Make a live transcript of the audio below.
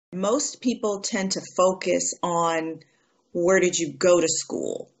Most people tend to focus on where did you go to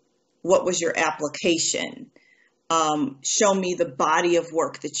school? What was your application? Show me the body of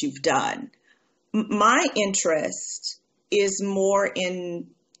work that you've done. My interest is more in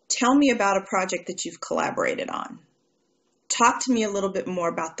tell me about a project that you've collaborated on. Talk to me a little bit more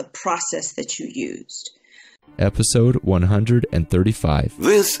about the process that you used. Episode 135.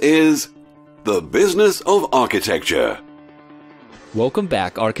 This is The Business of Architecture. Welcome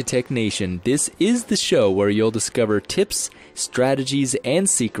back, Architect Nation. This is the show where you'll discover tips, strategies, and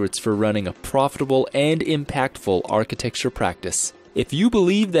secrets for running a profitable and impactful architecture practice. If you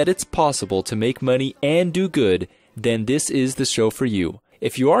believe that it's possible to make money and do good, then this is the show for you.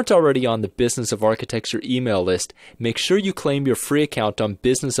 If you aren't already on the Business of Architecture email list, make sure you claim your free account on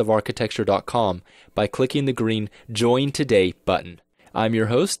businessofarchitecture.com by clicking the green Join Today button. I'm your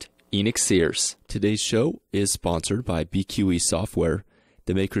host, Enoch Sears. Today's show is sponsored by BQE Software,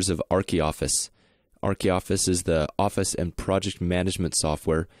 the makers of ArchiOffice. ArchiOffice is the office and project management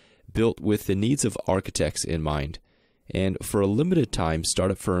software built with the needs of architects in mind. And for a limited time,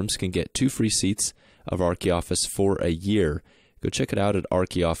 startup firms can get 2 free seats of ArchiOffice for a year. Go check it out at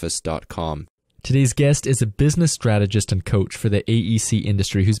archioffice.com. Today's guest is a business strategist and coach for the AEC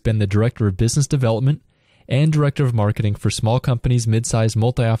industry who's been the Director of Business Development and Director of Marketing for small companies, mid-sized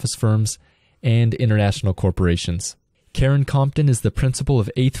multi-office firms, and international corporations. Karen Compton is the principal of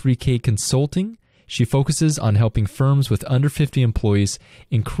A3K Consulting. She focuses on helping firms with under 50 employees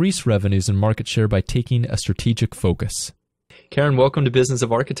increase revenues and market share by taking a strategic focus. Karen, welcome to Business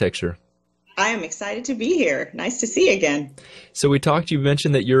of Architecture. I am excited to be here. Nice to see you again. So you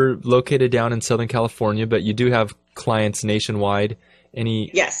mentioned that you're located down in Southern California, but you do have clients nationwide.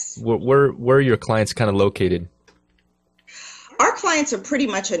 Yes. Where are your clients kind of located? Our clients are pretty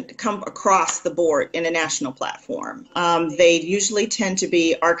much come across the board in a national platform. They usually tend to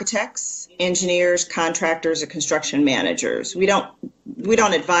be architects, engineers, contractors, or construction managers. We don't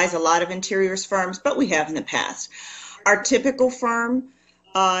advise a lot of interiors firms, but we have in the past. Our typical firm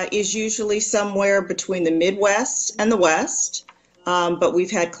is usually somewhere between the Midwest and the West, but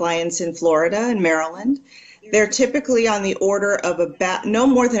we've had clients in Florida and Maryland. They're typically on the order of no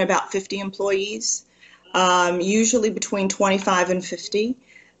more than about 50 employees, usually between 25 and 50.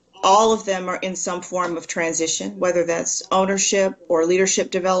 All of them are in some form of transition, whether that's ownership or leadership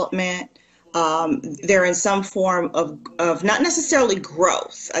development. They're in some form of not necessarily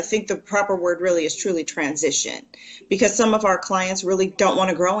growth. I think the proper word really is truly transition, because some of our clients really don't want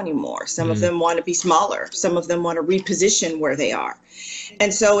to grow anymore. Some of them want to be smaller. Some of them want to reposition where they are.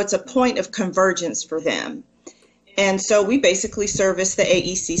 And so it's a point of convergence for them. And so we basically service the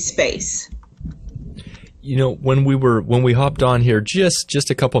AEC space. You know, when we hopped on here just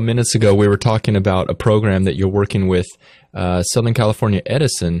a couple minutes ago, we were talking about a program that you're working with, Southern California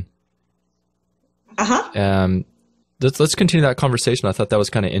Edison. Let's continue that conversation. I thought that was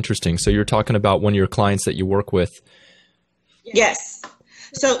kind of interesting. So you're talking about one of your clients that you work with. Yes.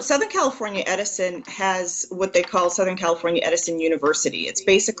 So Southern California Edison has what they call Southern California Edison University. It's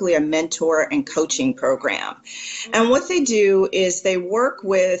basically a mentor and coaching program. And what they do is they work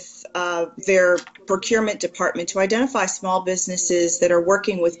with their procurement department to identify small businesses that are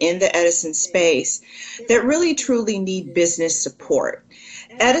working within the Edison space that really truly need business support.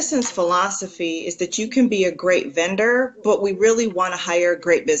 Edison's philosophy is that you can be a great vendor, but we really want to hire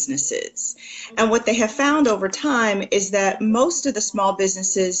great businesses. And what they have found over time is that most of the small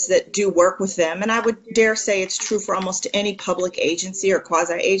businesses that do work with them, and I would dare say it's true for almost any public agency or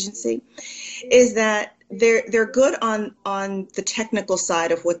quasi-agency, is that they're good on the technical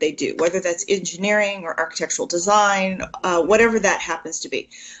side of what they do, whether that's engineering or architectural design, whatever that happens to be.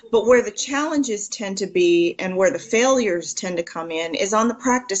 But where the challenges tend to be and where the failures tend to come in is on the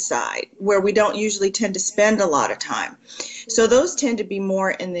practice side, where we don't usually tend to spend a lot of time. So those tend to be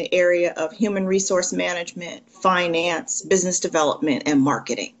more in the area of human resource management, finance, business development, and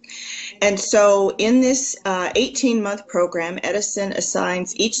marketing. And so in this 18-month program, Edison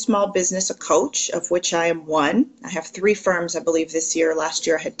assigns each small business a coach, of which I am one. I have 3 firms, I believe, this year. Last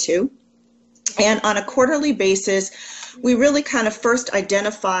year I had 2. And on a quarterly basis, we really kind of first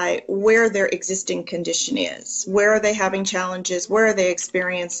identify where their existing condition is. Where are they having challenges? Where are they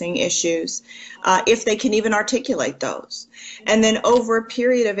experiencing issues? If they can even articulate those. And then over a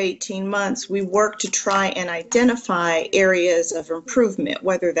period of 18 months, we work to try and identify areas of improvement,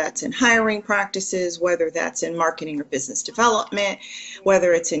 whether that's in hiring practices, whether that's in marketing or business development,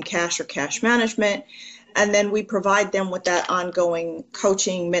 whether it's in cash or cash management. And then we provide them with that ongoing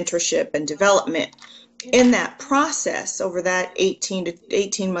coaching, mentorship, and development. in that process, over that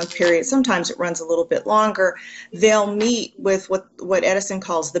 18-month period, sometimes it runs a little bit longer, they'll meet with what Edison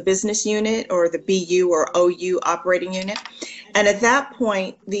calls the business unit, or the BU or OU operating unit. And at that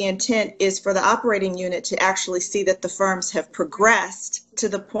point, the intent is for the operating unit to actually see that the firms have progressed to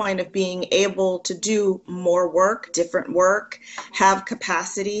the point of being able to do more work, different work, have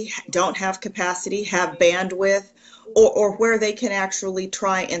capacity, don't have capacity, have bandwidth, or where they can actually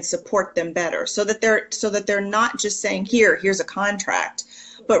try and support them better, so that they're not just saying, here's a contract,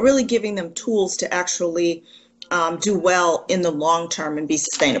 but really giving them tools to actually do well in the long term and be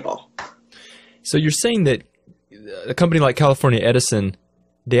sustainable. So you're saying that a company like California Edison,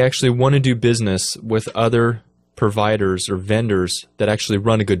 they actually want to do business with other providers or vendors that actually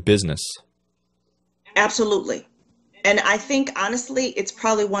run a good business. Absolutely. And I think, honestly, it's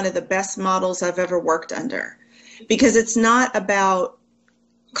probably one of the best models I've ever worked under, because it's not about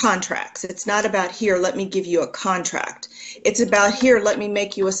contracts. It's not about, here, let me give you a contract. It's about, here, let me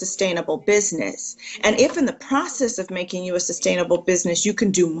make you a sustainable business. And if in the process of making you a sustainable business, you can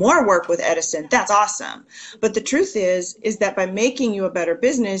do more work with Edison, that's awesome. But the truth is that by making you a better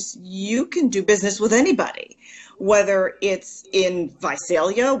business, you can do business with anybody, whether it's in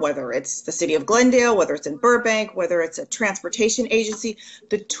Visalia, whether it's the city of Glendale, whether it's in Burbank, whether it's a transportation agency.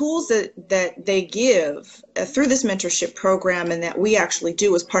 The tools that they give through this mentorship program, and that we actually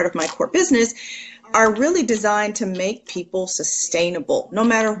do as part of my core business, are really designed to make people sustainable, no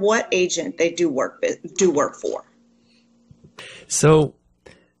matter what agent they do work for. So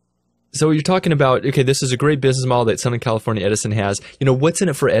you're talking about, okay, this is a great business model that Southern California Edison has. What's in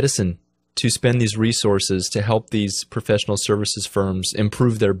it for Edison to spend these resources to help these professional services firms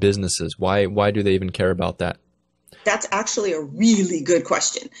improve their businesses? Why do they even care about that? That's actually a really good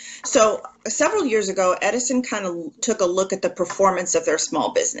question. So several years ago, Edison kind of took a look at the performance of their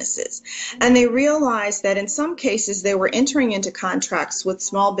small businesses. And they realized that in some cases, they were entering into contracts with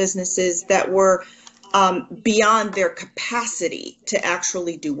small businesses that were beyond their capacity to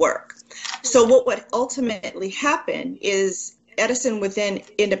actually do work. So what would ultimately happen is Edison would then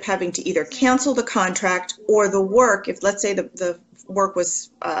end up having to either cancel the contract, or the work, if let's say the work was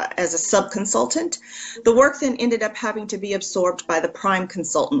as a sub-consultant, the work then ended up having to be absorbed by the prime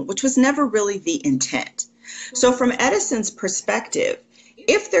consultant, which was never really the intent. So from Edison's perspective,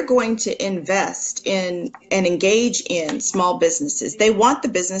 if they're going to invest in and engage in small businesses, they want the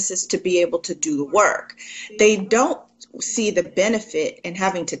businesses to be able to do the work. They don't see the benefit in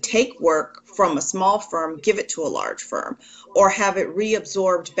having to take work from a small firm, give it to a large firm, or have it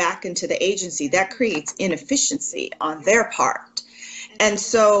reabsorbed back into the agency. That creates inefficiency on their part. And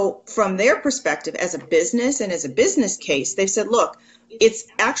so from their perspective as a business and as a business case, they said, look, it's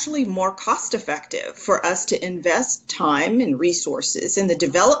actually more cost effective for us to invest time and resources in the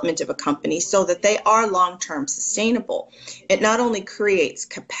development of a company so that they are long-term sustainable. It not only creates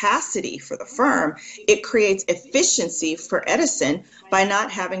capacity for the firm, it creates efficiency for Edison by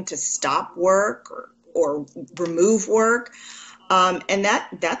not having to stop work or remove work. And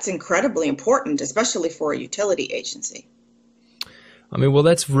that's incredibly important, especially for a utility agency. I mean, well,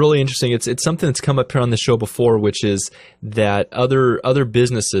 that's really interesting. It's something that's come up here on the show before, which is that other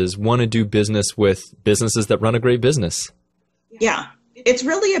businesses want to do business with businesses that run a great business. Yeah, it's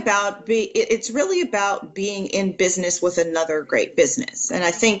really about being in business with another great business, and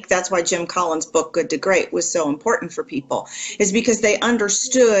I think that's why Jim Collins' book Good to Great was so important for people, is because they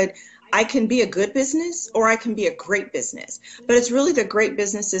understood, I can be a good business or I can be a great business, but it's really the great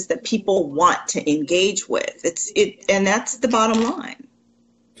businesses that people want to engage with. And that's the bottom line.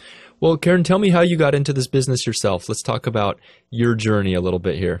 Well, Karen, tell me how you got into this business yourself. Let's talk about your journey a little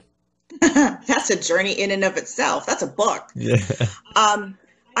bit here. That's a journey in and of itself. That's a book. Yeah.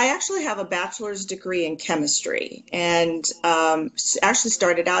 I actually have a bachelor's degree in chemistry, and actually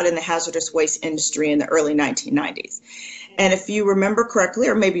started out in the hazardous waste industry in the early 1990s. And if you remember correctly,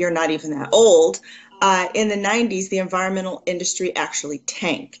 or maybe you're not even that old, in the 90s, the environmental industry actually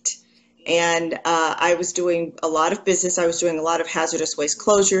tanked. And I was doing a lot of business. I was doing a lot of hazardous waste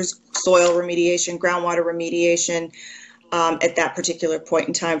closures, soil remediation, groundwater remediation at that particular point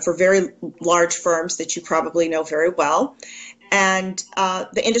in time for very large firms that you probably know very well. And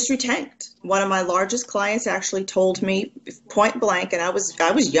the industry tanked. One of my largest clients actually told me point blank, and I was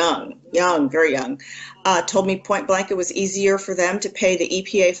young, very young, told me point blank it was easier for them to pay the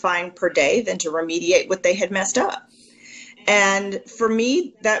EPA fine per day than to remediate what they had messed up. And for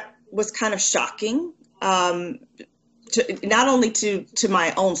me, that was kind of shocking. Not only to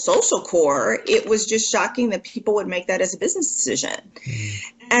my own social core, it was just shocking that people would make that as a business decision.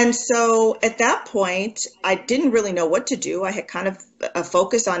 And so at that point, I didn't really know what to do. I had kind of a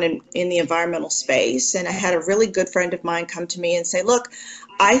focus on in the environmental space. And I had a really good friend of mine come to me and say, look,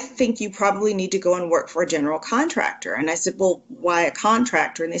 I think you probably need to go and work for a general contractor. And I said, well, why a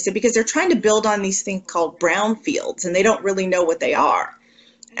contractor? And they said, because they're trying to build on these things called brownfields, and they don't really know what they are.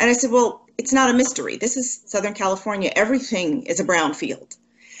 And I said, well, it's not a mystery. This is Southern California. Everything is a brownfield.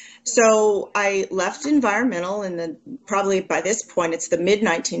 So I left environmental, and probably by this point, it's the mid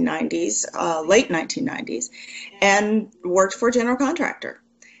 1990s, late 1990s, and worked for a general contractor.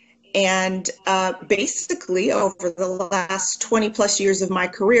 And basically, over the last 20 plus years of my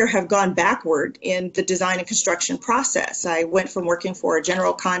career, have gone backward in the design and construction process. I went from working for a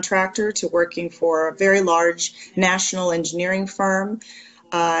general contractor to working for a very large national engineering firm.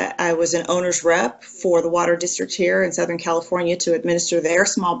 I was an owner's rep for the water district here in Southern California to administer their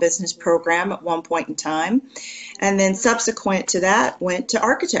small business program at one point in time. And then subsequent to that, went to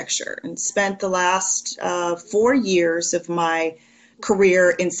architecture and spent the last 4 years of my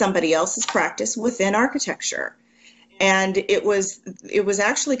career in somebody else's practice within architecture. And it was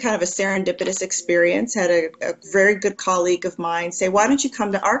actually kind of a serendipitous experience. Had a very good colleague of mine say, why don't you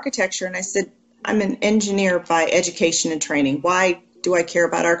come to architecture? And I said, I'm an engineer by education and training. Why do I care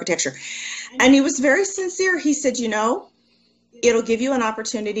about architecture? And he was very sincere. He said, it'll give you an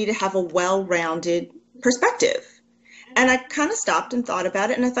opportunity to have a well-rounded perspective. And I kind of stopped and thought about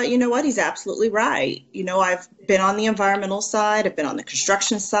it, and I thought, you know what, he's absolutely right. I've been on the environmental side, I've been on the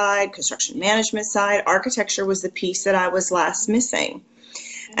construction side, construction management side. Architecture was the piece that I was last missing.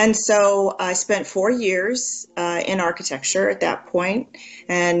 And so I spent 4 years in architecture at that point,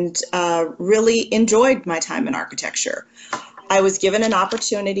 and really enjoyed my time in architecture. I was given an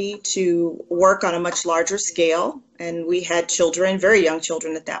opportunity to work on a much larger scale, and we had children, very young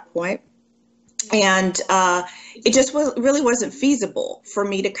children at that point. And it just really wasn't feasible for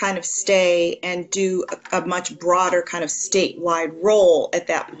me to kind of stay and do a much broader kind of statewide role at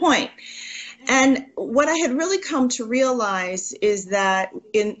that point. And what I had really come to realize is that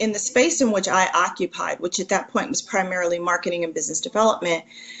in the space in which I occupied, which at that point was primarily marketing and business development,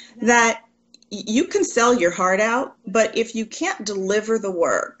 that you can sell your heart out, but if you can't deliver the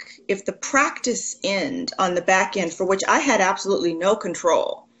work, if the practice end on the back end, for which I had absolutely no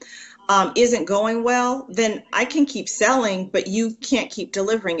control, isn't going well, then I can keep selling, but you can't keep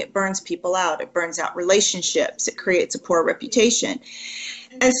delivering. It burns people out. It burns out relationships. It creates a poor reputation.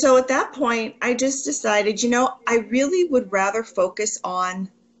 And so at that point, I just decided, I really would rather focus on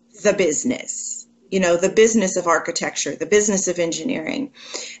the business. The business of architecture, the business of engineering.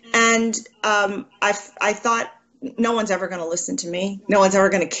 And I thought, no one's ever going to listen to me. No one's ever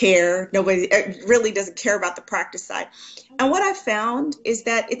going to care. Nobody really doesn't care about the practice side. And what I found is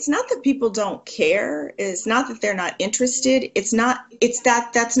that it's not that people don't care. It's not that they're not interested. It's that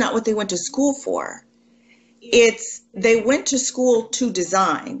that's not what they went to school for. They went to school to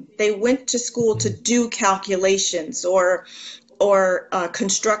design. They went to school to do calculations or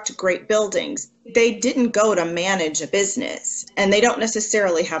construct great buildings. They didn't go to manage a business, and they don't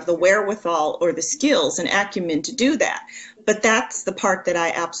necessarily have the wherewithal or the skills and acumen to do that. But that's the part that I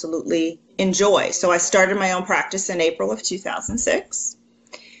absolutely enjoy. So I started my own practice in April of 2006.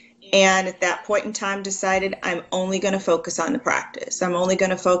 And at that point in time decided I'm only going to focus on the practice. I'm only going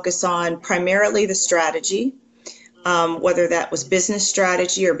to focus on primarily the strategy, whether that was business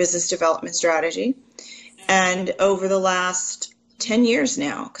strategy or business development strategy. And over the last 10 years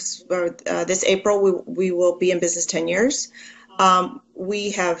now, because this April we will be in business 10 years,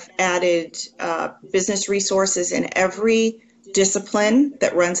 we have added business resources in every discipline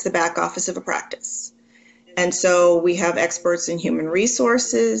that runs the back office of a practice. And so we have experts in human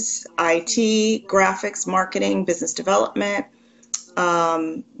resources, IT, graphics, marketing, business development,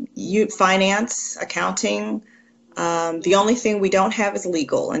 finance, accounting. The only thing we don't have is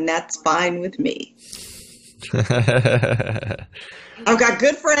legal, and that's fine with me. I've got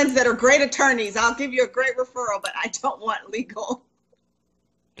good friends that are great attorneys. I'll give you a great referral, but I don't want legal.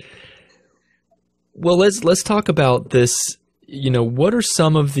 Well, let's talk about this. What are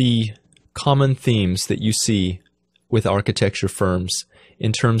some of the common themes that you see with architecture firms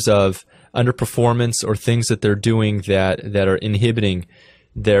in terms of underperformance or things that they're doing that are inhibiting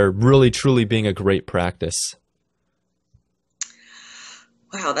their really truly being a great practice?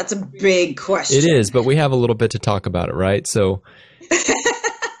 Wow, that's a big question. It is, but we have a little bit to talk about it, right? So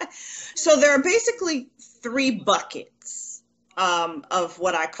there are basically 3 buckets of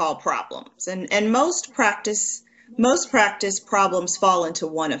what I call problems. And most practice problems fall into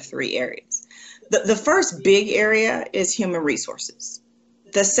one of 3 areas. The first big area is human resources.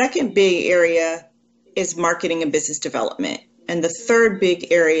 The second big area is marketing and business development. And the third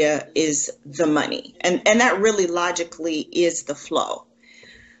big area is the money. And that really logically is the flow.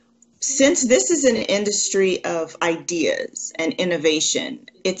 Since this is an industry of ideas and innovation,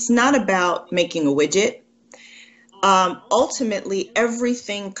 it's not about making a widget. Ultimately,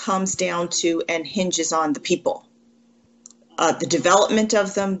 everything comes down to and hinges on the people, the development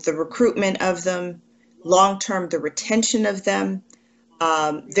of them, the recruitment of them, long-term, the retention of them,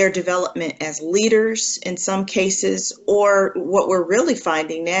 their development as leaders in some cases, or what we're really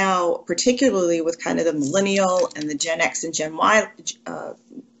finding now, particularly with kind of the millennial and the Gen X and Gen Y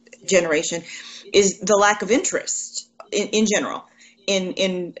generation, is the lack of interest in general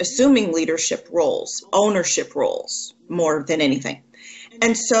in assuming leadership roles, ownership roles, more than anything.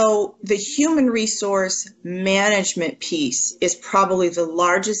 And so the human resource management piece is probably the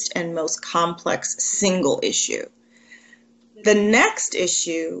largest and most complex single issue. The next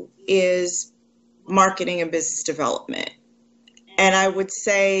issue is marketing and business development. And I would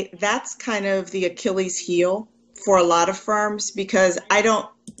say that's kind of the Achilles heel for a lot of firms, because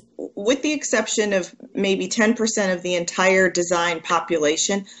with the exception of maybe 10% of the entire design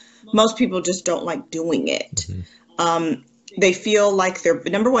population, most people just don't like doing it. Mm-hmm. They feel like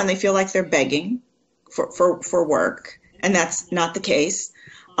number one, they feel like they're begging for work, and that's not the case.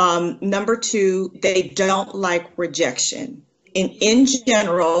 Number two, they don't like rejection. In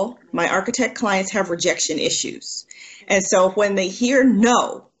general, my architect clients have rejection issues. And so when they hear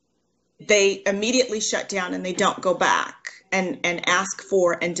no, they immediately shut down and they don't go back and ask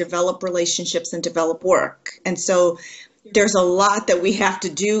for and develop relationships and develop work. And so there's a lot that we have to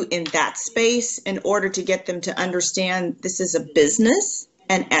do in that space in order to get them to understand this is a business.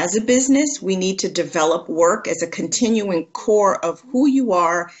 And as a business, we need to develop work as a continuing core of who you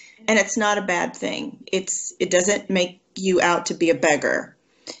are. And it's not a bad thing. It doesn't make you out to be a beggar.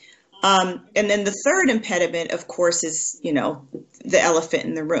 And then the third impediment, of course, is, the elephant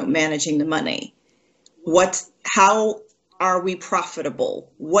in the room, managing the money. How are we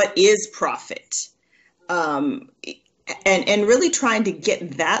profitable? What is profit? And really trying to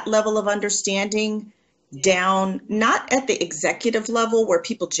get that level of understanding down, not at the executive level where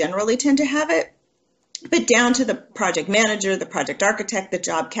people generally tend to have it, but down to the project manager, the project architect, the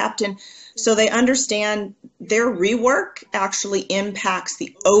job captain, so they understand their rework actually impacts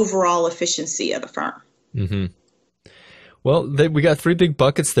the overall efficiency of the firm. Mm-hmm. Well, we got three big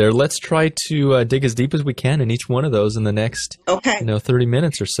buckets there. Let's try to dig as deep as we can in each one of those in the next 30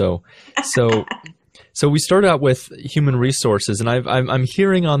 minutes or so. So we started out with human resources, and I'm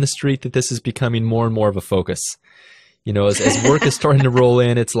hearing on the street that this is becoming more and more of a focus. As work is starting to roll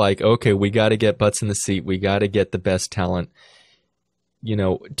in, it's like, okay, we got to get butts in the seat. We got to get the best talent.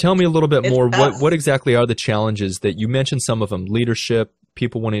 Tell me a little bit more. What exactly are the challenges that you mentioned? Some of them: leadership,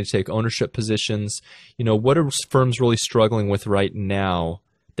 people wanting to take ownership positions. What are firms really struggling with right now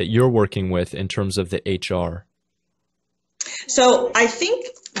that you're working with in terms of the HR? So I think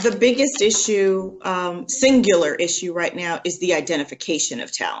the biggest issue, singular issue right now, is the identification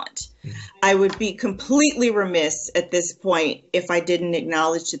of talent. Mm-hmm. I would be completely remiss at this point if I didn't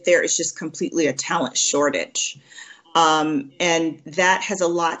acknowledge that there is just completely a talent shortage. And that has a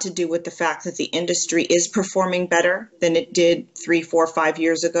lot to do with the fact that the industry is performing better than it did 3, 4, 5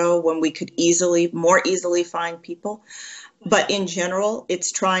 years ago, when we could more easily find people. But in general,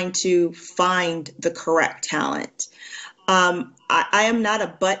 it's trying to find the correct talent. I am not a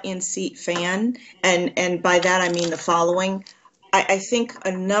butt-in-seat fan, and by that I mean the following. I think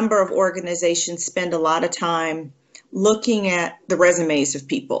a number of organizations spend a lot of time looking at the resumes of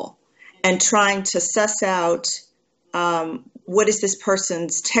people and trying to suss out what is this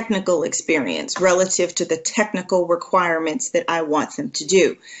person's technical experience relative to the technical requirements that I want them to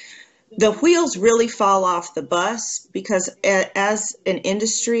do. The wheels really fall off the bus because as an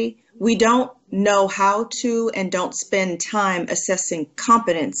industry, we don't know how to and don't spend time assessing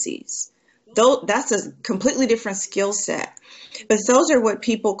competencies. Though that's a completely different skill set. But those are what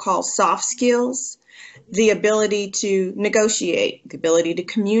people call soft skills: the ability to negotiate, the ability to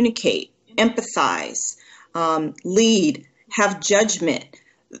communicate, empathize, lead, have judgment.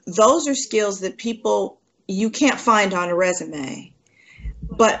 Those are skills that you can't find on a resume.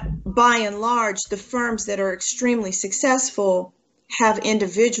 But by and large, the firms that are extremely successful have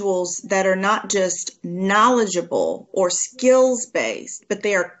individuals that are not just knowledgeable or skills-based, but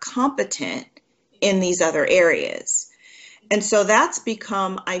they are competent in these other areas. And so that's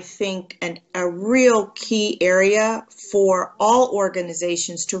become, I think, a real key area for all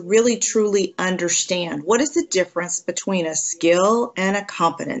organizations to really truly understand what is the difference between a skill and a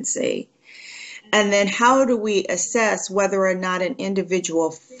competency. And then how do we assess whether or not an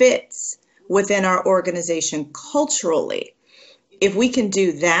individual fits within our organization culturally? If we can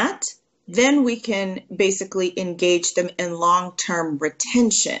do that, then we can basically engage them in long-term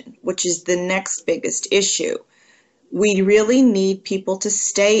retention, which is the next biggest issue. We really need people to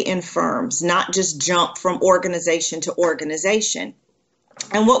stay in firms, not just jump from organization to organization.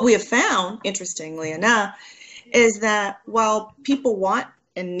 And what we have found, interestingly enough, is that while people want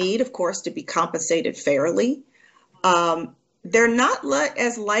and need, of course, to be compensated fairly, they're not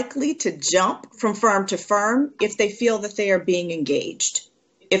as likely to jump from firm to firm if they feel that they are being engaged,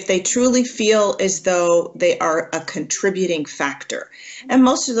 if they truly feel as though they are a contributing factor. And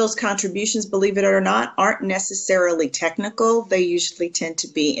most of those contributions, believe it or not, aren't necessarily technical. They usually tend to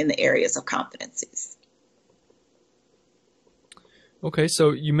be in the areas of competencies. Okay,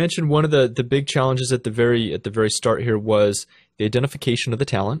 so you mentioned one of the big challenges at the very start here was the identification of the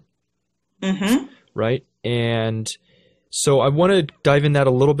talent, right? And so I want to dive in that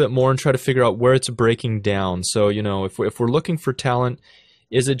a little bit more and try to figure out where it's breaking down. So, if we're looking for talent,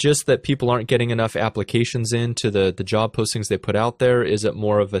 is it just that people aren't getting enough applications into the job postings they put out there? Is it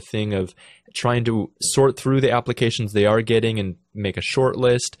more of a thing of trying to sort through the applications they are getting and make a short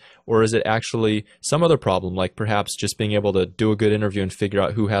list? Or is it actually some other problem, like perhaps just being able to do a good interview and figure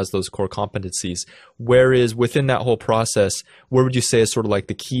out who has those core competencies? Where is, within that whole process, where would you say is sort of like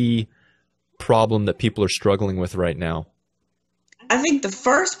the key problem that people are struggling with right now? I think the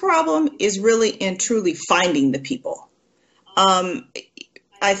first problem is really and truly finding the people.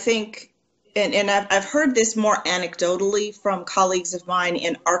 I think, and I've heard this more anecdotally from colleagues of mine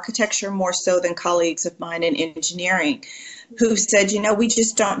in architecture more so than colleagues of mine in engineering, who said, we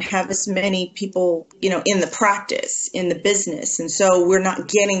just don't have as many people, in the practice, in the business. And so we're not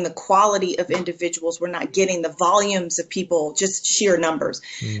getting the quality of individuals. We're not getting the volumes of people, just sheer numbers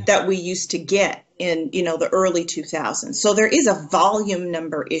that we used to get in, the early 2000s. So there is a volume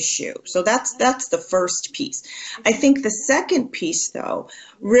number issue. So that's the first piece. I think the second piece, though,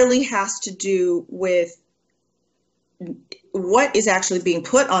 really has to do with what is actually being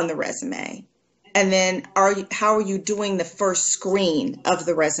put on the resume. And then how are you doing the first screen of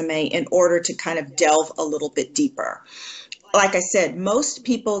the resume in order to kind of delve a little bit deeper? Like I said, most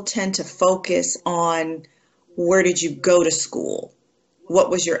people tend to focus on where did you go to school? What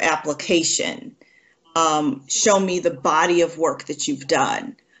was your application? Show me the body of work that you've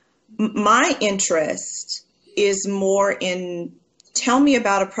done. My interest is more in tell me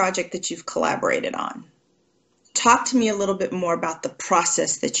about a project that you've collaborated on. Talk to me a little bit more about the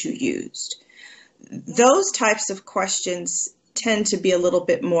process that you used. Those types of questions tend to be a little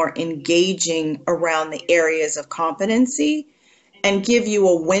bit more engaging around the areas of competency and give you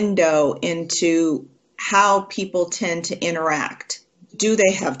a window into how people tend to interact. Do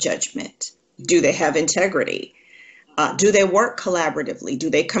they have judgment? Do they have integrity? Do they work collaboratively?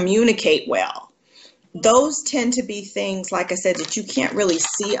 Do they communicate well? Those tend to be things, like I said, that you can't really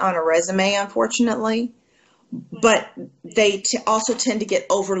see on a resume, unfortunately, but they also tend to get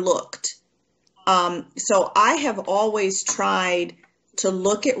overlooked. So I have always tried to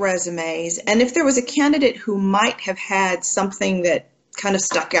look at resumes, and if there was a candidate who might have had something that kind of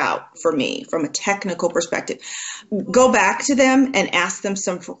stuck out for me from a technical perspective, go back to them and ask them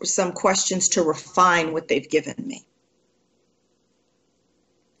some questions to refine what they've given me.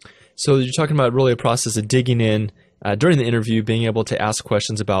 So you're talking about really a process of digging in during the interview, being able to ask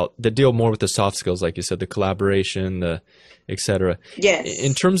questions about that deal more with the soft skills, like you said, the collaboration, the et cetera. Yes.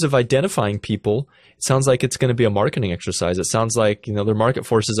 In terms of identifying people, it sounds like it's going to be a marketing exercise. It sounds like, there are market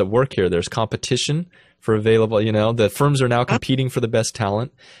forces at work here. There's competition for available, the firms are now competing for the best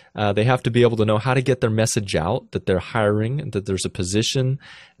talent. They have to be able to know how to get their message out, that they're hiring, that there's a position,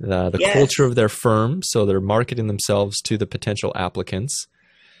 the Yes. culture of their firm. So they're marketing themselves to the potential applicants.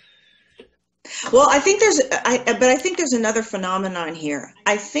 Well, I think there's another phenomenon here.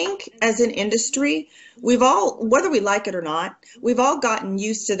 I think as an industry, we've all, whether we like it or not, we've all gotten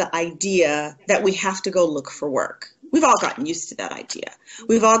used to the idea that we have to go look for work. We've all gotten used to that idea.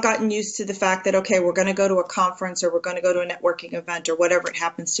 We've all gotten used to the fact that, okay, we're going to go to a conference or we're going to go to a networking event or whatever it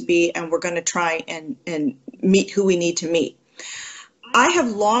happens to be, and we're going to try and meet who we need to meet. I have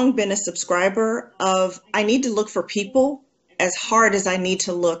long been a subscriber of I need to look for people as hard as I need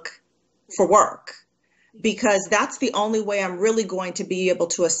to look for work, because that's the only way I'm really going to be able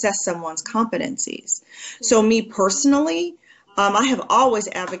to assess someone's competencies. So me personally, I have always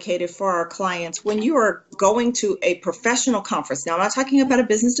advocated for our clients when you are going to a professional conference. Now, I'm not talking about a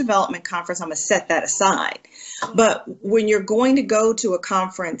business development conference. I'm going to set that aside. But when you're going to go to a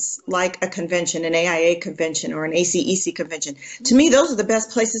conference like a convention, an AIA convention or an ACEC convention, to me, those are the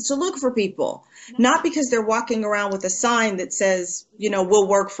best places to look for people. Not because they're walking around with a sign that says, we'll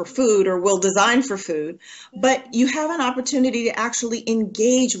work for food or we'll design for food, but you have an opportunity to actually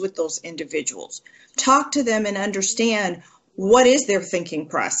engage with those individuals, talk to them and understand what is their thinking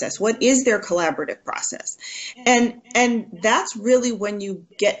process, what is their collaborative process. And that's really when you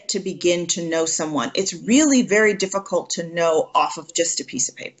get to begin to know someone. It's really very difficult to know off of just a piece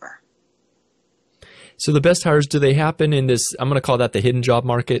of paper. So the best hires, do they happen in this, I'm going to call that the hidden job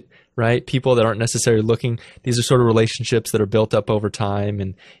market, right? People that aren't necessarily looking. These are sort of relationships that are built up over time.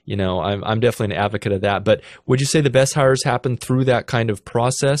 And, I'm definitely an advocate of that. But would you say the best hires happen through that kind of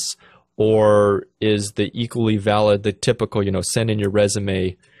process? Or is the equally valid, the typical, send in your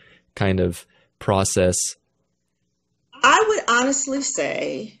resume kind of process? I would honestly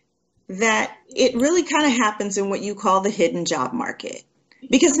say that it really kind of happens in what you call the hidden job market.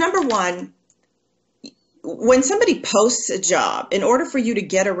 Because number one, when somebody posts a job, in order for you to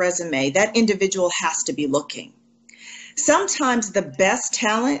get a resume, that individual has to be looking. Sometimes the best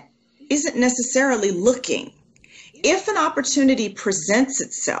talent isn't necessarily looking. If an opportunity presents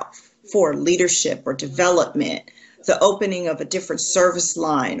itself for leadership or development, the opening of a different service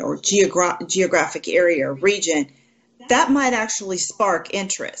line or geographic area or region, that might actually spark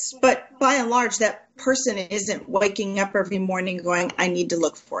interest. But by and large, that person isn't waking up every morning going, I need to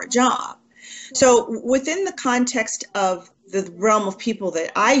look for a job. So within the context of the realm of people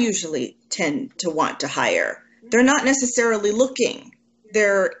that I usually tend to want to hire, they're not necessarily looking.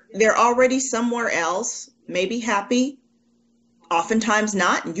 They're already somewhere else, maybe happy, oftentimes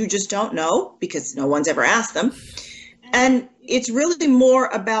not, and you just don't know because no one's ever asked them. And it's really more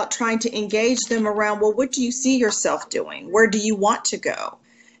about trying to engage them around, well, what do you see yourself doing? Where do you want to go?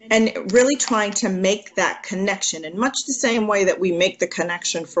 And really trying to make that connection in much the same way that we make the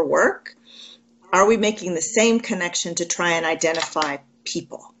connection for work. Are we making the same connection to try and identify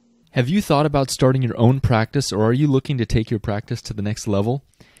people? Have you thought about starting your own practice, or are you looking to take your practice to the next level?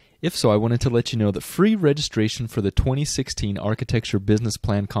 If so, I wanted to let you know that free registration for the 2016 Architecture Business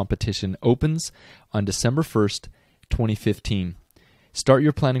Plan Competition opens on December 1st, 2015. Start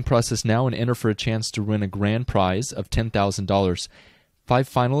your planning process now and enter for a chance to win a grand prize of $10,000. 5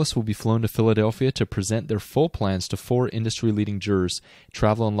 finalists will be flown to Philadelphia to present their full plans to 4 industry-leading jurors.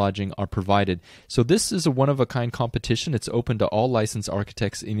 Travel and lodging are provided. So this is a one-of-a-kind competition. It's open to all licensed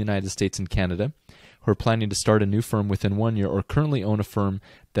architects in the United States and Canada who are planning to start a new firm within 1 year or currently own a firm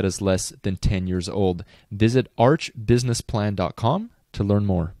that is less than 10 years old. Visit archbusinessplan.com to learn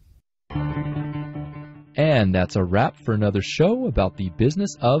more. And that's a wrap for another show about the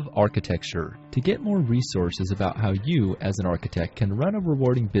business of architecture. To get more resources about how you, as an architect, can run a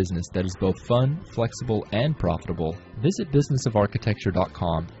rewarding business that is both fun, flexible, and profitable, visit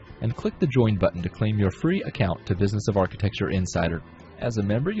businessafarchitecture.com and click the Join button to claim your free account to Business of Architecture Insider. As a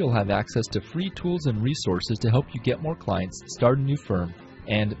member, you'll have access to free tools and resources to help you get more clients, start a new firm,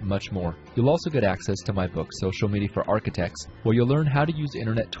 and much more. You'll also get access to my book, Social Media for Architects, where you'll learn how to use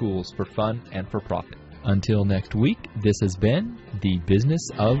internet tools for fun and for profit. Until next week, this has been The Business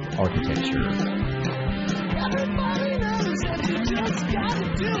of Architecture. Everybody knows that you just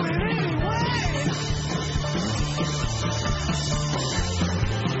gotta do it anyway.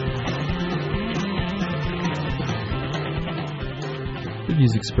 The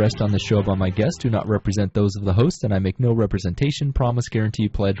views expressed on the show by my guests do not represent those of the host, and I make no representation, promise, guarantee,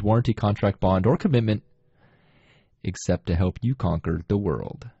 pledge, warranty, contract, bond, or commitment except to help you conquer the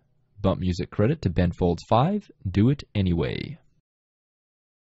world. Bump music credit to Ben Folds 5, Do It Anyway.